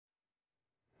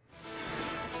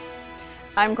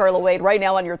I'm Carla Wade. Right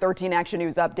now on your 13 Action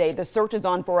News update, the search is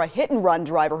on for a hit-and-run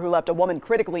driver who left a woman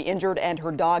critically injured and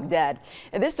her dog dead.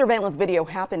 And this surveillance video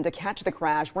happened to catch the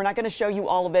crash. We're not going to show you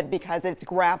all of it because it's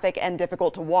graphic and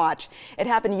difficult to watch. It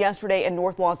happened yesterday in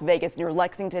North Las Vegas near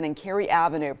Lexington and Cary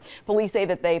Avenue. Police say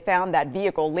that they found that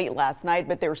vehicle late last night,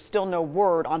 but there's still no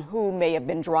word on who may have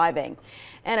been driving.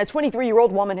 And a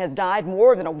 23-year-old woman has died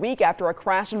more than a week after a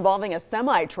crash involving a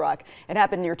semi-truck. It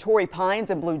happened near Torrey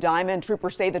Pines and Blue Diamond.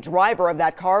 Troopers say the driver of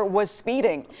that car was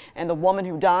speeding, and the woman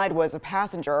who died was a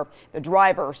passenger. The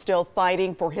driver still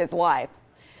fighting for his life.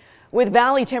 With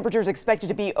valley temperatures expected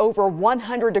to be over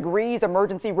 100 degrees,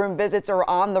 emergency room visits are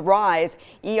on the rise.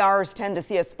 ERs tend to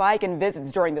see a spike in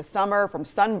visits during the summer, from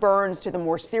sunburns to the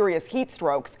more serious heat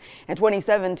strokes. In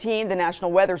 2017, the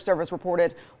National Weather Service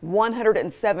reported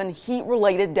 107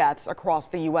 heat-related deaths across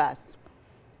the U.S.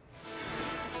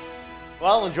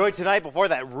 Well, enjoy tonight before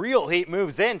that real heat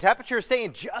moves in. Temperatures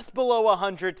staying just below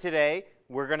 100 today.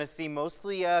 We're going to see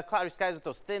mostly cloudy skies with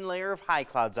those thin layer of high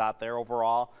clouds out there.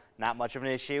 Overall, not much of an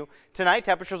issue. Tonight,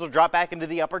 temperatures will drop back into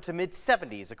the upper to mid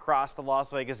 70s across the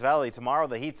Las Vegas Valley. Tomorrow,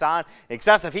 the heat's on.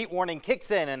 Excessive heat warning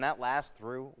kicks in, and that lasts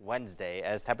through Wednesday,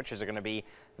 as temperatures are going to be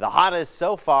the hottest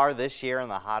so far this year and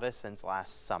the hottest since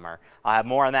last summer. I'll have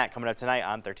more on that coming up tonight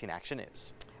on 13 Action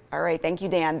News. All right, thank you,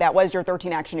 Dan. That was your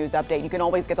 13 Action News update. You can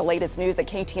always get the latest news at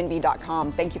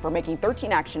ktnv.com. Thank you for making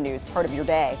 13 Action News part of your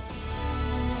day.